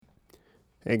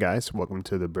Hey guys, welcome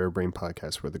to the Bear Brain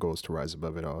Podcast, where the goal is to rise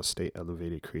above it all, stay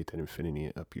elevated, create that infinity,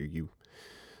 and up your you.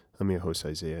 I'm your host,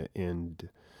 Isaiah, and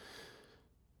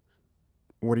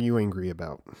what are you angry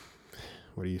about?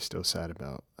 What are you still sad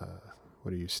about?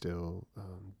 What are you still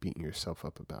beating yourself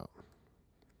up about?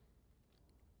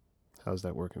 How's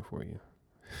that working for you?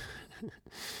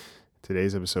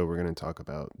 Today's episode, we're going to talk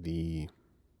about the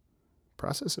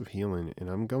process of healing, and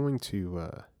I'm going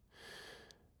to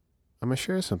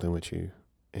share something with you,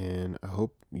 and I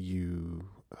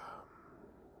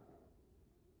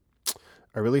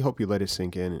really hope you let it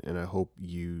sink in, and I hope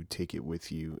you take it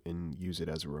with you and use it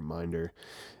as a reminder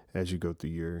as you go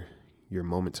through your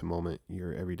moment to moment,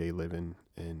 your everyday living,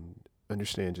 and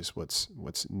understand just what's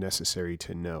necessary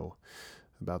to know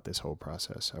about this whole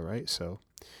process. All right, so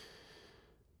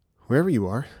wherever you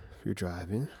are, if you're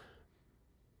driving,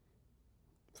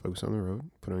 focus on the road,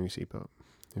 put on your seatbelt.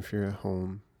 If you're at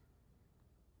home,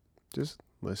 just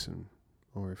listen.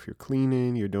 Or if you're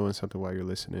cleaning, you're doing something while you're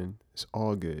listening, it's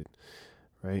all good,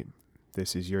 right?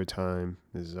 This is your time.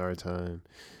 This is our time.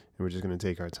 And we're just going to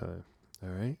take our time. All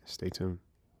right? Stay tuned.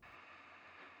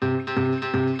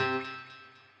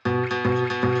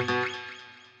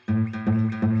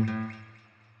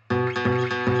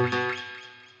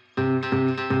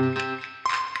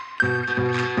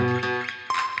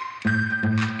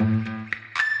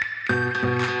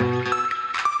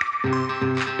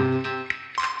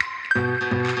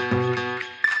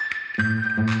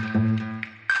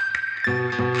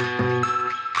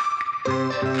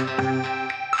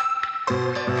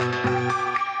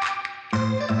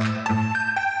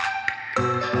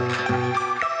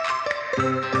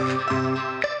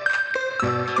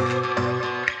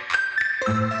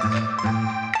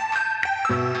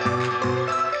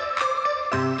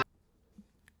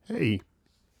 Hey,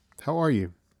 how are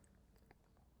you?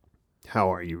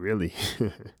 How are you really?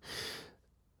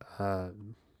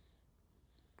 um,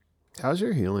 how's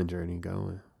your healing journey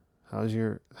going?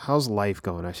 How's life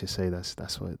going? I should say that's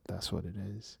what it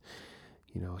is.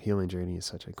 You know, healing journey is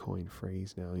such a coined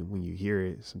phrase now. And when you hear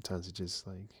it, sometimes it's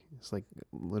like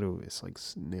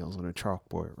nails on a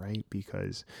chalkboard, right?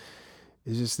 Because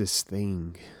it's just this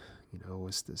thing.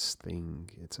 It's this thing.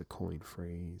 It's a coined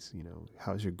phrase.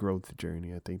 How's your growth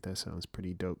journey? I think that sounds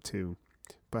pretty dope too.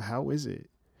 But how is it?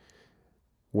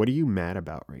 What are you mad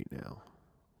about right now?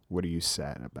 What are you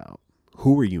sad about?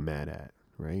 Who are you mad at?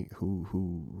 Right?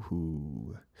 Who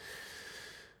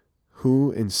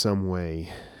in some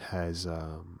way has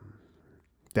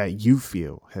that you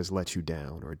feel has let you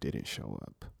down or didn't show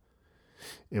up?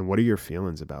 And what are your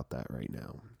feelings about that right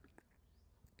now?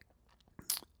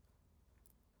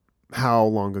 How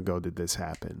long ago did this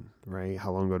happen, right?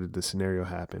 How long ago did the scenario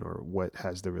happen, or what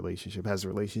has the relationship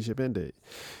ended,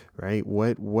 right?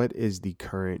 What is the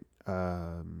current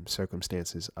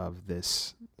circumstances of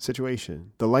this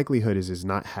situation? The likelihood is it's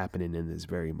not happening in this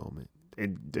very moment.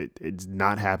 It's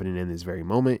not happening in this very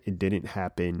moment. It didn't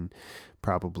happen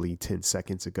probably 10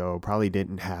 seconds ago. Probably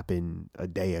didn't happen a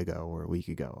day ago or a week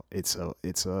ago. It's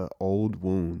a old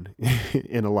wound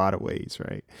in a lot of ways,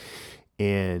 right?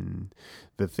 And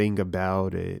the thing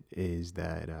about it is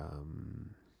that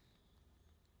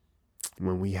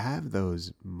when we have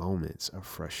those moments of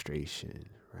frustration,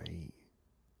 right?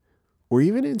 Or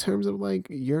even in terms of like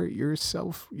your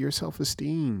self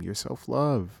esteem, your self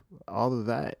love, all of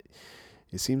that,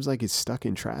 it seems like it's stuck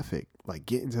in traffic. Like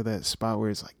getting to that spot where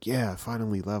it's like, yeah, I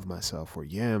finally love myself, or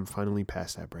yeah, I'm finally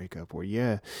past that breakup, or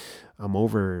yeah, I'm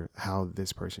over how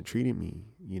this person treated me.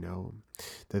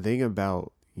 The thing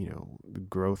about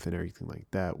growth and everything like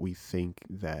that, we think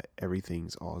that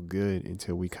everything's all good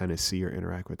until we kind of see or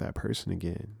interact with that person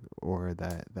again, or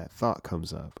that thought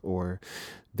comes up, or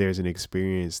there's an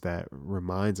experience that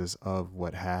reminds us of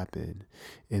what happened,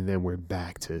 and then we're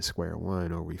back to square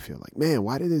one, or we feel like, man,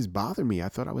 why did this bother me? I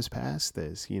thought I was past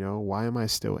this. Why am I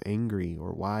still angry?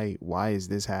 Or why is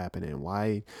this happening?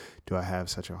 Why do I have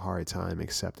such a hard time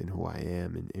accepting who I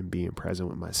am, and being present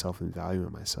with myself and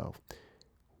valuing myself?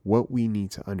 What we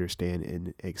need to understand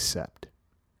and accept.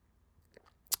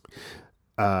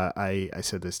 I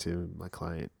said this to my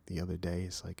client the other day.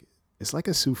 It's like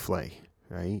a souffle,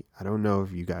 right? I don't know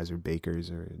if you guys are bakers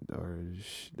or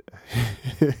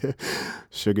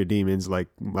sugar demons like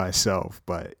myself,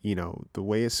 but the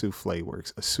way a souffle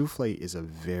works. A souffle is a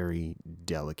very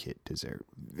delicate dessert,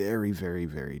 very very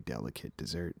very delicate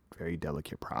dessert, very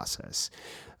delicate process.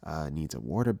 Needs a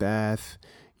water bath.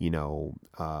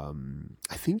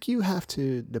 I think you have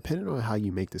to, depending on how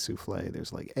you make the souffle,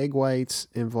 there's like egg whites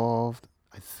involved.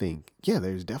 I think, yeah,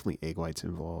 there's definitely egg whites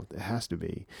involved. It has to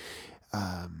be.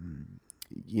 Um,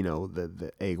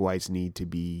 the egg whites need to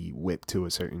be whipped to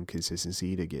a certain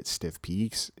consistency to get stiff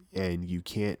peaks, and you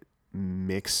can't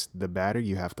mix the batter.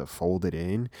 You have to fold it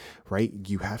in, right?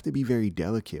 You have to be very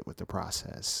delicate with the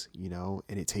process, and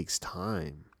it takes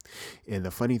time. And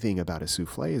the funny thing about a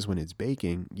souffle is when it's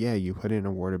baking, yeah, you put it in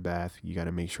a water bath. You got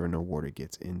to make sure no water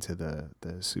gets into the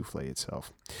souffle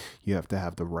itself. You have to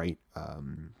have the right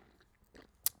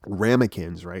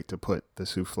ramekins, right, to put the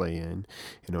souffle in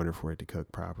order for it to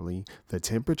cook properly. The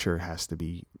temperature has to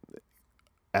be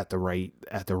at the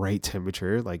right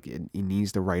temperature. Like it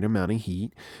needs the right amount of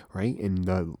heat, right? And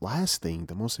the last thing,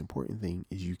 the most important thing,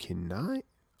 is you cannot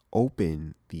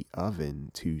open the oven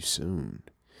too soon.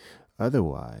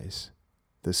 Otherwise,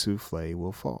 the souffle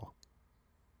will fall.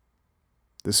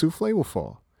 The souffle will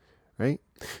fall, right?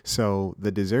 So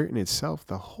the dessert in itself,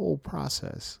 the whole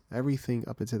process, everything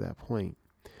up until that point,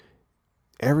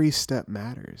 every step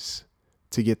matters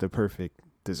to get the perfect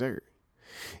dessert.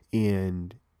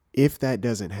 And if that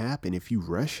doesn't happen, if you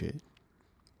rush it,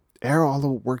 all the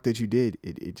work that you did,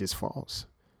 it just falls,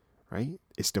 right?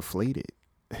 It's deflated.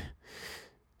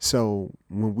 So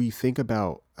when we think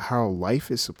about how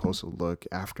life is supposed to look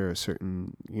after a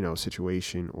certain,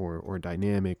 situation or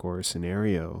dynamic or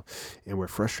scenario, and we're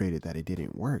frustrated that it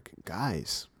didn't work,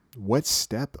 guys, what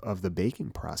step of the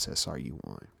baking process are you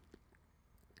on?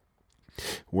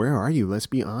 Where are you? Let's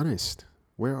be honest.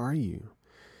 Where are you?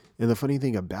 And the funny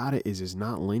thing about it is it's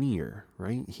not linear,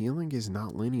 right? Healing is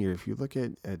not linear. If you look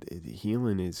at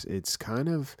healing, it's kind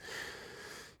of,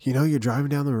 you're driving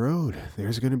down the road.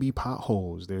 There's going to be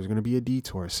potholes. There's going to be a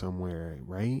detour somewhere,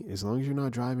 right? As long as you're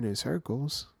not driving in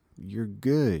circles, you're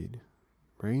good,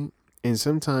 right? And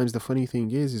sometimes the funny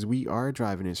thing is we are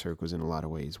driving in circles in a lot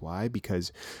of ways. Why?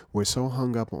 Because we're so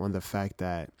hung up on the fact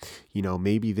that,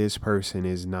 maybe this person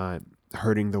is not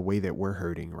hurting the way that we're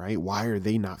hurting, right? Why are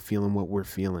they not feeling what we're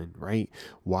feeling, right?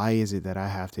 Why is it that I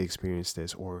have to experience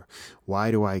this? Or why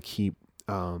do I keep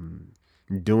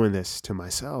doing this to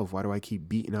myself? Why do I keep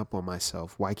beating up on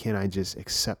myself? Why can't I just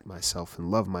accept myself and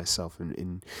love myself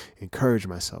and encourage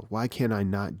myself? Why can't I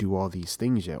not do all these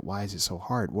things yet? Why is it so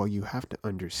hard? Well, you have to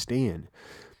understand,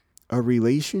 a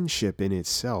relationship in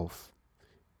itself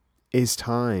is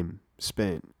time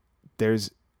spent.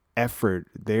 There's effort.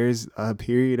 There's a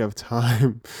period of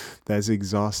time that's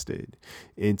exhausted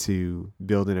into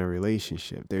building a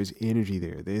relationship. There's energy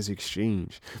there. There's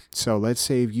exchange. So let's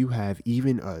say if you have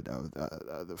even a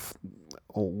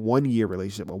 1 year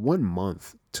relationship, a 1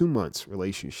 month, 2 months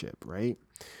relationship, right?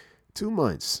 2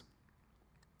 months.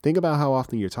 Think about how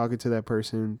often you're talking to that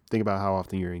person. Think about how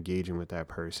often you're engaging with that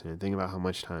person. Think about how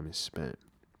much time is spent.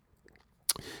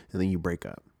 And then you break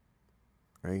up,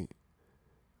 right?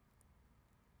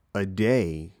 A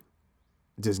day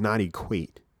does not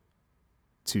equate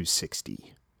to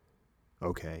 60.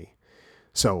 Okay.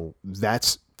 So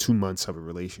that's 2 months of a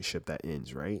relationship that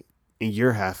ends, right? And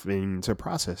you're having to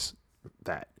process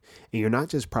that. And you're not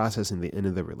just processing the end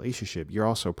of the relationship. You're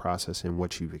also processing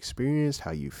what you've experienced,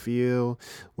 how you feel,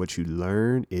 what you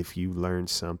learned. If you learned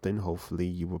something, hopefully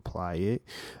you apply it.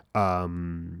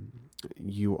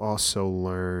 You also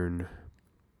learn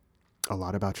a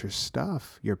lot about your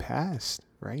stuff, your past,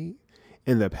 right?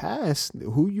 In the past,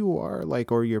 who you are,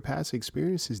 or your past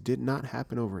experiences did not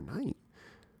happen overnight.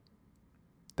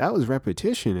 That was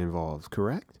repetition involved,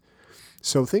 correct?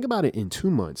 So think about it in 2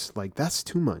 months. That's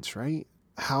 2 months, right?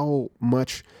 How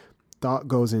much thought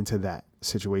goes into that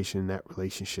situation, that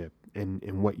relationship,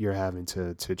 and what you're having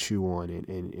to chew on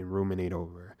and ruminate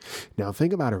over. Now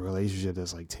think about a relationship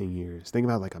that's 10 years. Think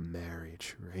about a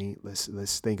marriage, right?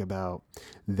 Let's think about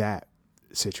that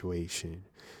situation,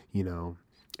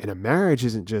 And a marriage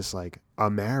isn't just a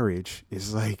marriage.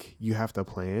 It's you have to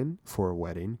plan for a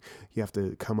wedding. You have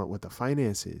to come up with the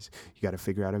finances. You got to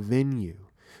figure out a venue,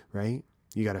 right?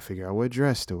 You got to figure out what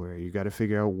dress to wear. You got to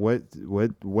figure out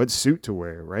what suit to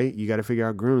wear, right? You got to figure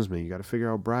out groomsmen. You got to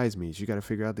figure out bridesmaids. You got to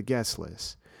figure out the guest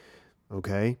list,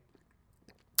 okay?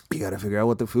 You got to figure out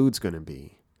what the food's going to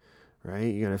be,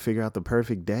 right? You got to figure out the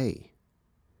perfect day.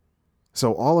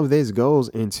 So all of this goes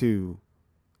into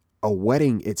a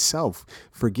wedding itself.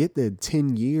 Forget the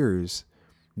 10 years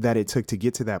that it took to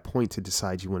get to that point to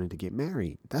decide you wanted to get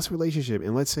married. That's relationship.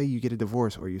 And let's say you get a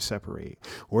divorce or you separate,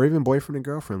 or even boyfriend and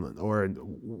girlfriend, or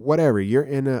whatever. You're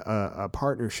in a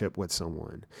partnership with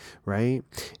someone, right?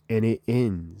 And it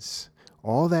ends.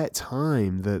 All that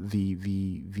time,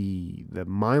 the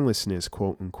mindlessness,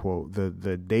 quote unquote,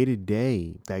 the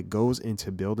day-to-day that goes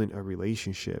into building a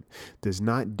relationship does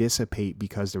not dissipate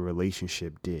because the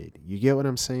relationship did. You get what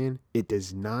I'm saying? It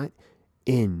does not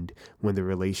end when the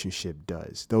relationship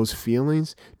does. Those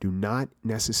feelings do not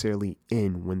necessarily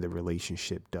end when the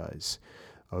relationship does.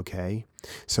 Okay.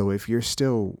 So if you're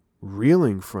still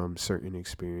reeling from certain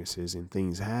experiences and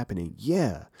things happening,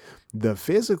 yeah, the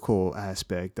physical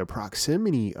aspect, the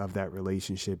proximity of that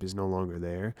relationship is no longer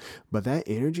there. But that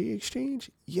energy exchange,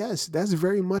 yes, that's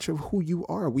very much of who you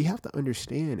are. We have to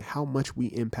understand how much we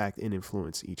impact and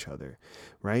influence each other,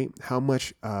 right? How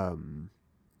much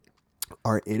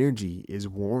our energy is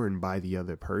worn by the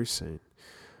other person.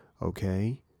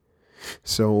 Okay.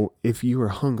 So if you are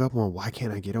hung up on why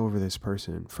can't I get over this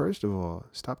person, first of all,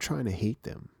 stop trying to hate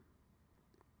them.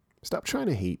 Stop trying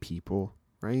to hate people,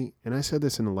 right? And I said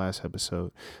this in the last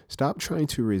episode. Stop trying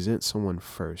to resent someone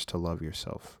first to love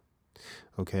yourself.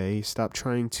 Okay? Stop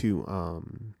trying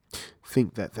to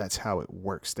think that that's how it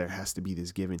works. There has to be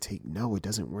this give and take. No, it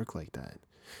doesn't work like that.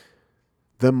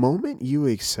 The moment you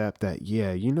accept that,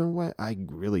 yeah, you know what? I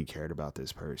really cared about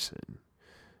this person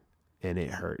and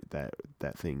it hurt that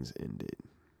things ended.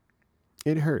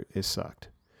 It hurt. It sucked.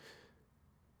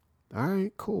 All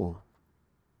right, cool.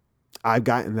 I've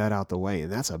gotten that out the way,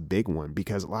 and that's a big one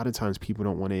because a lot of times people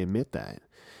don't want to admit that.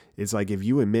 It's like if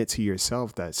you admit to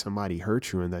yourself that somebody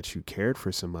hurt you and that you cared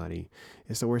for somebody,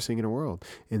 it's the worst thing in the world.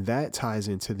 And that ties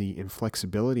into the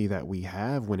inflexibility that we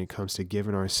have when it comes to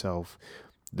giving ourselves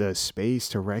the space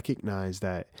to recognize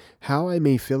that how I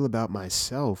may feel about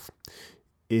myself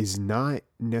is not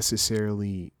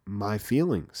necessarily my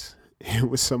feelings. It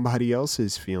was somebody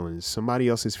else's feelings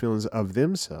of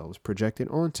themselves projected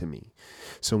onto me.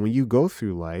 So when you go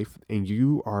through life and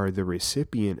you are the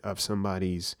recipient of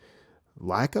somebody's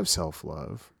lack of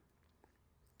self-love,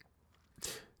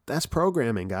 that's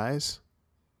programming, guys.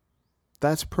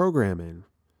 That's programming.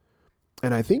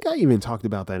 And I think I even talked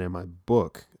about that in my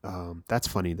book. That's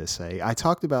funny to say. I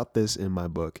talked about this in my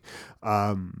book.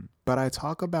 But I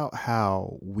talk about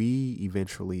how we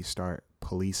eventually start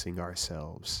policing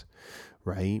ourselves,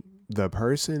 right? The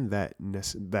person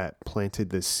that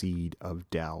planted the seed of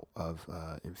doubt, of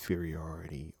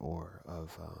inferiority, or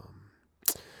of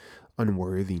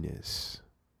unworthiness,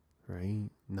 right?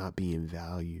 Not being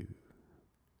valued.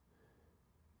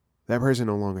 That person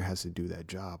no longer has to do that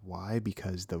job. Why?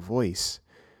 Because the voice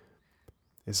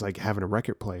is like having a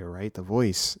record player, right? The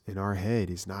voice in our head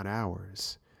is not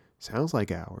ours. Sounds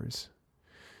like ours,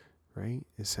 right?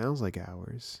 It sounds like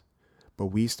ours. But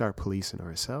we start policing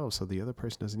ourselves so the other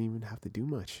person doesn't even have to do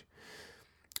much.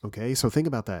 Okay, so think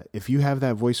about that. If you have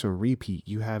that voice on repeat,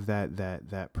 you have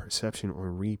that perception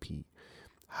on repeat.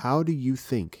 How do you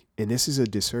think, and this is a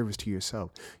disservice to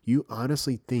yourself, you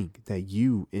honestly think that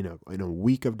you in a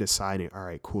week of deciding, all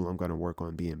right, cool, I'm gonna work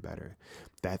on being better,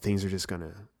 that things are just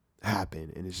gonna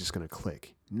happen and it's just gonna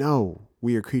click? No,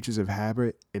 we are creatures of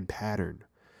habit and pattern,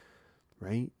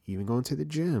 right? Even going to the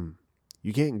gym.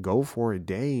 You can't go for a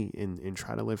day and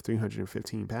try to lift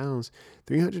 315 pounds.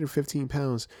 315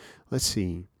 pounds, let's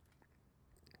see.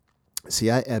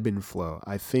 See, I ebb and flow.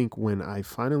 I think when I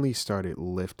finally started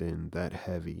lifting that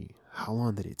heavy, how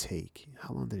long did it take?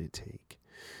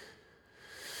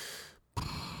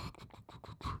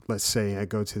 Let's say I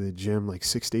go to the gym like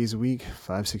 6 days a week,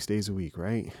 6 days a week,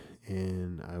 right?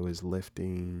 And I was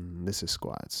lifting, this is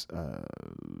squats,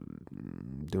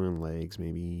 doing legs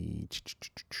maybe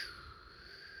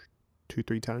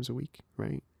 2-3 times a week,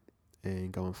 right?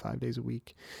 And going 5 days a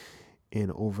week.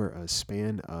 And over a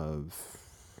span of,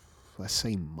 let's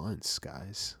say, months,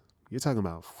 guys. You're talking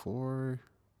about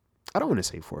I don't want to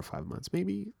say 4 or 5 months,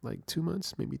 maybe like 2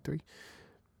 months, maybe 3.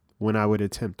 When I would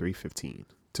attempt 315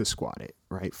 to squat it,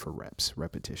 right? For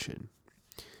repetition.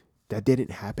 That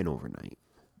didn't happen overnight,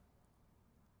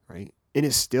 right? And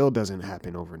it still doesn't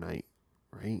happen overnight,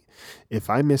 right? If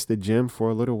I miss the gym for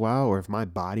a little while, or if my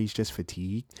body's just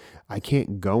fatigued, I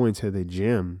can't go into the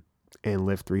gym and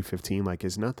lift 315 like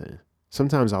it's nothing.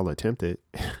 Sometimes I'll attempt it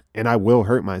and I will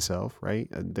hurt myself, right?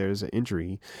 There's an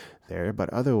injury there, but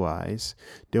otherwise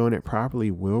doing it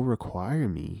properly will require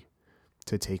me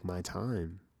to take my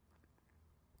time,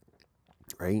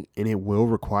 right? And it will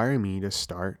require me to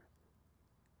start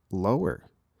lower.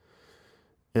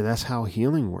 And that's how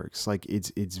healing works. Like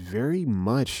it's very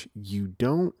much, you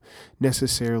don't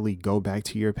necessarily go back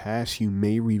to your past. You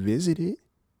may revisit it,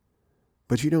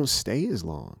 but you don't stay as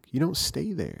long. You don't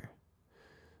stay there,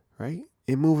 right?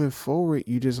 And moving forward,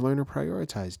 you just learn to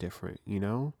prioritize different,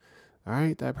 All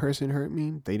right, that person hurt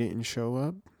me. They didn't show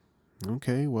up.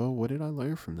 Okay, well, what did I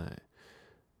learn from that?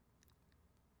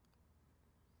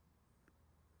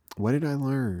 What did I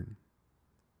learn?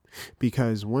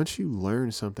 Because once you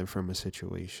learn something from a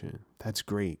situation, that's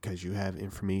great because you have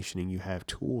information and you have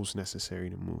tools necessary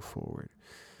to move forward,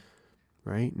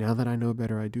 right? Now that I know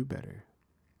better, I do better.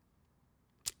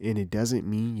 And it doesn't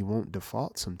mean you won't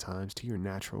default sometimes to your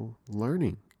natural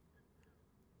learning.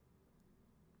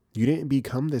 You didn't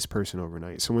become this person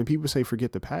overnight. So when people say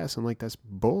forget the past, I'm like, that's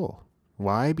bull.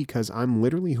 Why? Because I'm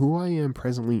literally who I am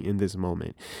presently in this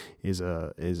moment is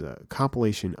a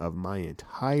compilation of my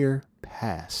entire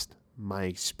past, my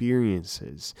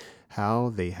experiences, how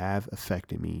they have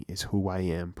affected me is who I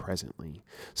am presently.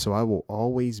 So I will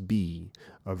always be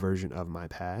a version of my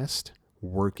past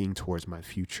working towards my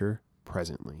future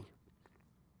presently.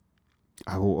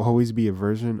 I will always be a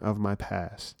version of my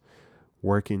past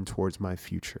working towards my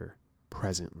future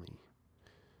presently.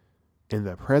 And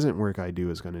the present work I do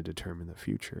is going to determine the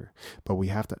future. But we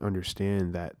have to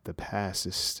understand that the past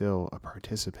is still a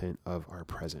participant of our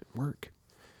present work.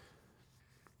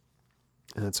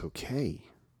 And that's okay.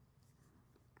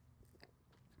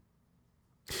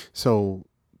 So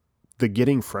the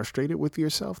getting frustrated with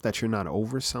yourself that you're not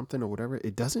over something or whatever,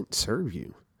 it doesn't serve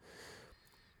you.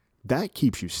 That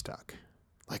keeps you stuck.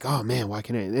 Like, oh man, why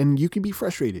can't I? And you can be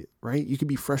frustrated, right? You can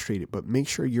be frustrated, but make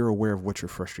sure you're aware of what you're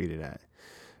frustrated at.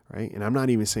 Right. And I'm not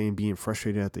even saying being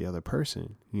frustrated at the other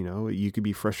person. You know, you could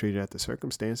be frustrated at the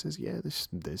circumstances. Yeah,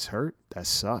 this hurt. That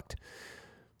sucked.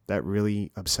 That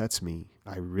really upsets me.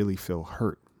 I really feel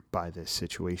hurt by this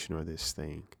situation or this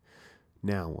thing.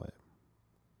 Now what?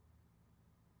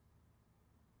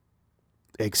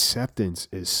 Acceptance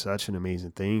is such an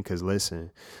amazing thing because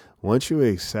listen, once you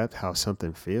accept how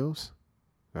something feels,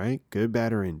 right? Good,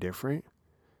 bad, or indifferent,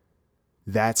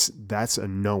 that's a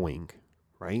knowing,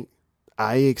 right?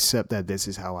 I accept that this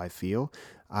is how I feel.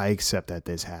 I accept that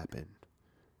this happened,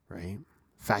 right?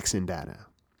 Facts and data.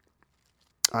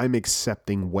 I'm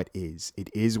accepting what is.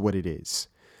 It is what it is.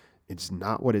 It's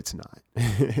not what it's not.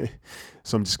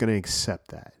 So I'm just going to accept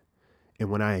that.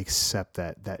 And when I accept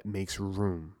that, that makes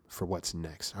room for what's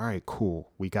next. All right,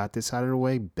 cool. We got this out of the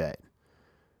way. Bet.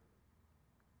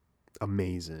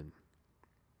 Amazing.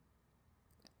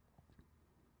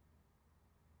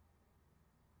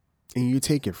 And you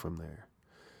take it from there.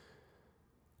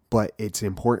 But it's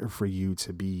important for you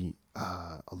to be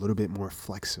a little bit more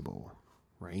flexible,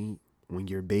 right? When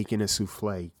you're baking a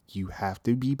souffle, you have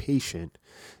to be patient.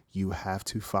 You have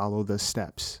to follow the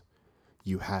steps.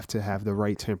 You have to have the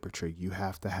right temperature. You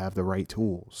have to have the right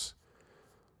tools.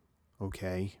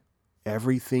 Okay?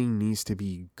 Everything needs to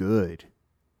be good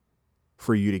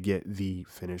for you to get the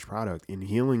finished product. And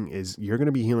healing is, you're going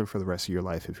to be healing for the rest of your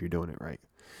life if you're doing it right.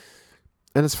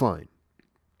 And it's fine.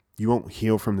 You won't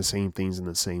heal from the same things in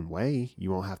the same way.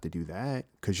 You won't have to do that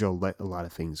because you'll let a lot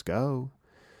of things go.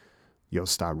 You'll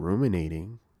stop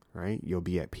ruminating, right? You'll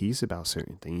be at peace about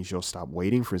certain things. You'll stop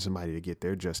waiting for somebody to get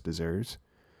their just desserts.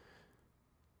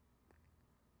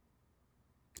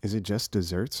 Is it just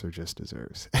desserts or just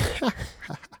desserts?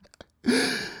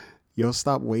 You'll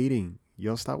stop waiting.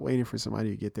 You'll stop waiting for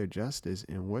somebody to get their justice.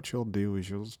 And what you'll do is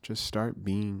you'll just start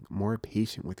being more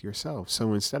patient with yourself.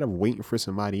 So instead of waiting for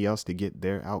somebody else to get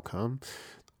their outcome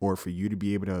or for you to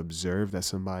be able to observe that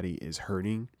somebody is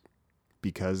hurting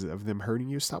because of them hurting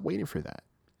you, stop waiting for that.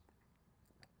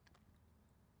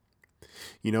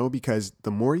 You know, because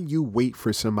the more you wait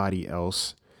for somebody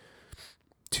else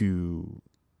to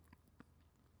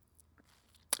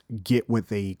get what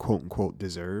they quote unquote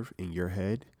deserve in your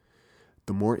head,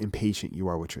 the more impatient you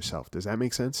are with yourself. Does that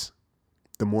make sense?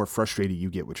 The more frustrated you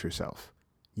get with yourself.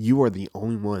 You are the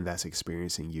only one that's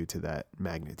experiencing you to that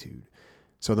magnitude.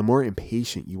 So the more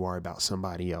impatient you are about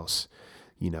somebody else,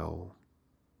 you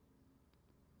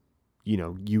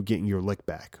getting your lick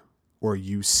back or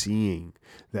you seeing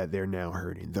that they're now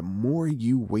hurting, the more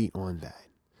you wait on that,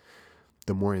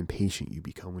 the more impatient you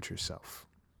become with yourself.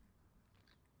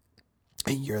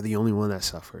 And you're the only one that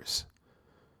suffers.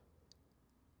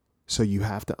 So you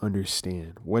have to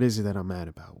understand, what is it that I'm mad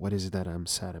about? What is it that I'm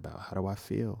sad about? How do I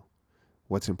feel?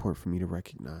 What's important for me to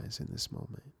recognize in this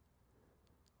moment?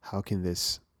 How can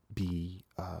this be,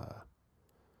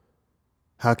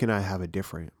 how can I have a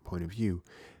different point of view?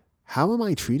 How am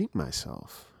I treating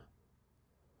myself?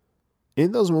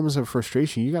 In those moments of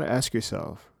frustration, you got to ask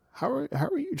yourself, how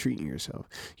are you treating yourself?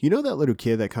 You know that little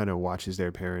kid that kind of watches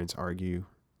their parents argue,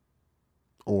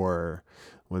 or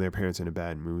when their parents in a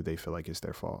bad mood, they feel like it's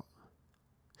their fault.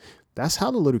 That's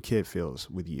how the little kid feels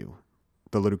with you.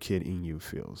 The little kid in you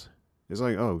feels. It's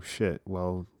like, oh shit,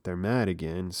 well, they're mad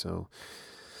again, so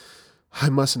I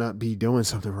must not be doing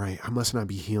something right. I must not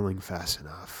be healing fast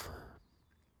enough.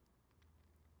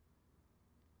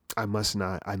 I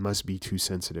must be too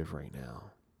sensitive right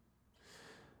now.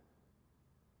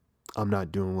 I'm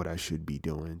not doing what I should be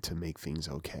doing to make things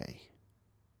okay.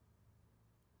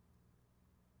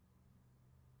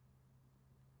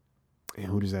 And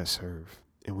who does that serve?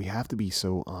 And we have to be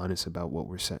so honest about what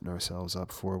we're setting ourselves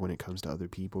up for when it comes to other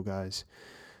people, guys,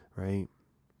 right?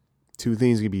 Two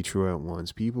things can be true at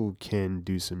once. People can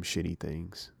do some shitty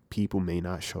things. People may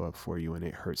not show up for you and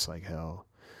it hurts like hell.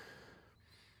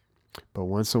 But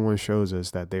once someone shows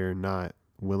us that they're not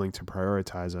willing to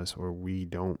prioritize us, or we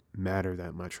don't matter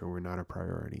that much, or we're not a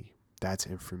priority, that's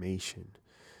information.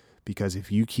 Because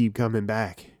if you keep coming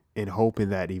back and hoping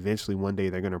that eventually one day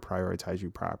they're going to prioritize you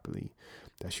properly,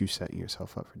 that's you setting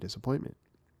yourself up for disappointment.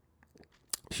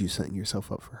 You setting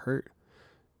yourself up for hurt.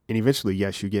 And eventually,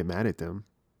 yes, you get mad at them,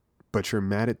 but you're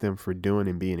mad at them for doing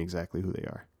and being exactly who they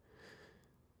are.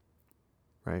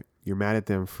 Right? You're mad at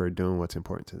them for doing what's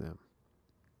important to them.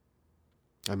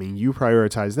 I mean, you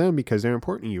prioritize them because they're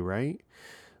important to you, right?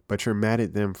 But you're mad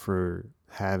at them for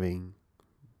having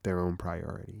their own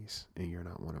priorities, and you're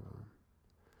not one of them.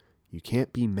 You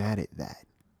can't be mad at that,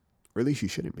 or at least you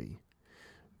shouldn't be,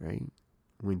 right?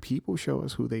 When people show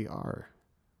us who they are,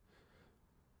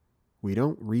 we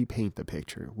don't repaint the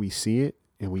picture. We see it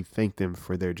and we thank them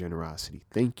for their generosity.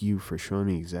 Thank you for showing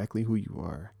me exactly who you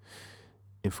are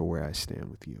and for where I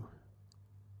stand with you.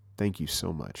 Thank you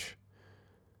so much.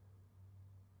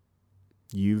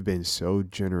 You've been so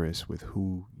generous with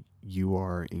who you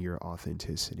are and your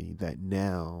authenticity that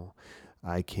now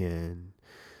I can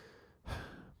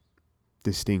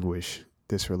distinguish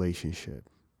this relationship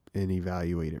and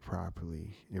evaluate it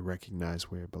properly and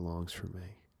recognize where it belongs for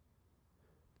me.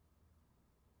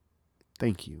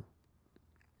 Thank you.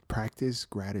 Practice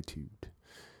gratitude.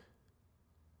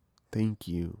 Thank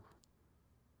you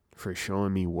for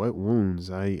showing me what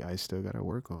wounds I still got to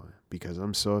work on, because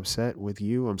I'm so upset with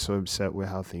you. I'm so upset with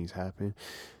how things happen.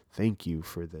 Thank you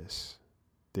for this.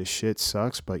 This shit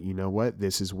sucks, but you know what?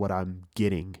 This is what I'm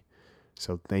getting.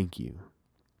 So thank you.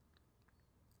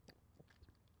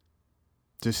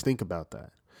 Just think about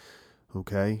that.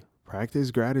 Okay?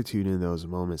 Practice gratitude in those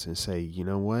moments and say, you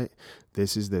know what?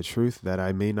 This is the truth that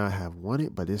I may not have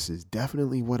wanted, but this is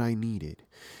definitely what I needed.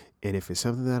 And if it's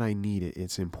something that I needed,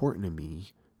 it's important to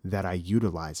me that I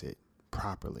utilize it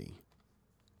properly.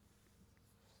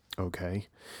 Okay?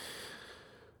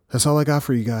 That's all I got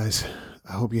for you guys.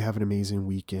 I hope you have an amazing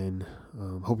weekend.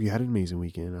 Hope you had an amazing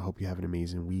weekend. I hope you have an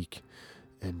amazing week.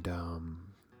 And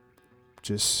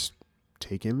just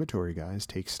take inventory, guys.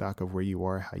 Take stock of where you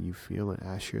are, how you feel, and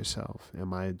ask yourself,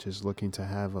 am I just looking to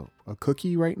have a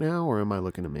cookie right now, or am I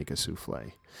looking to make a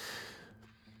souffle?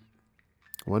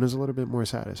 One is a little bit more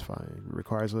satisfying. It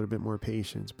requires a little bit more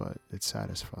patience, but it's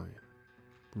satisfying.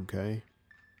 Okay?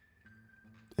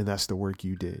 And that's the work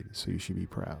you did, so you should be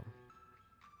proud.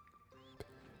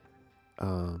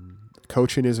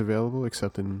 Coaching is available,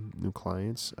 accepting new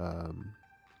clients.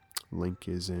 Link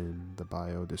is in the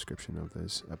bio description of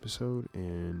this episode.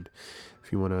 And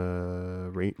if you want to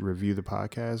rate and review the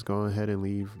podcast, go ahead and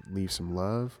leave some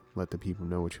love. Let the people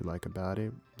know what you like about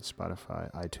it.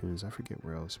 Spotify, iTunes, I forget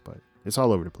where else, but it's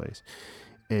all over the place.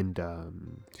 And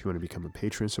if you want to become a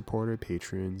Patreon supporter,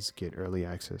 patrons get early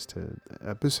access to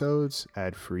episodes,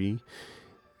 ad-free.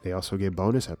 They also get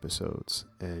bonus episodes.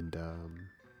 And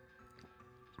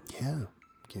yeah,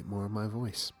 get more of my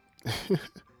voice.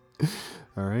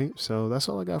 All right, so that's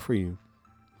all I got for you.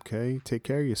 Okay, take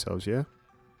care of yourselves, yeah?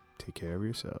 Take care of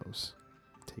yourselves.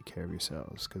 Take care of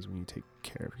yourselves, because when you take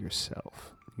care of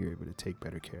yourself, you're able to take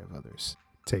better care of others.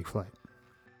 Take flight.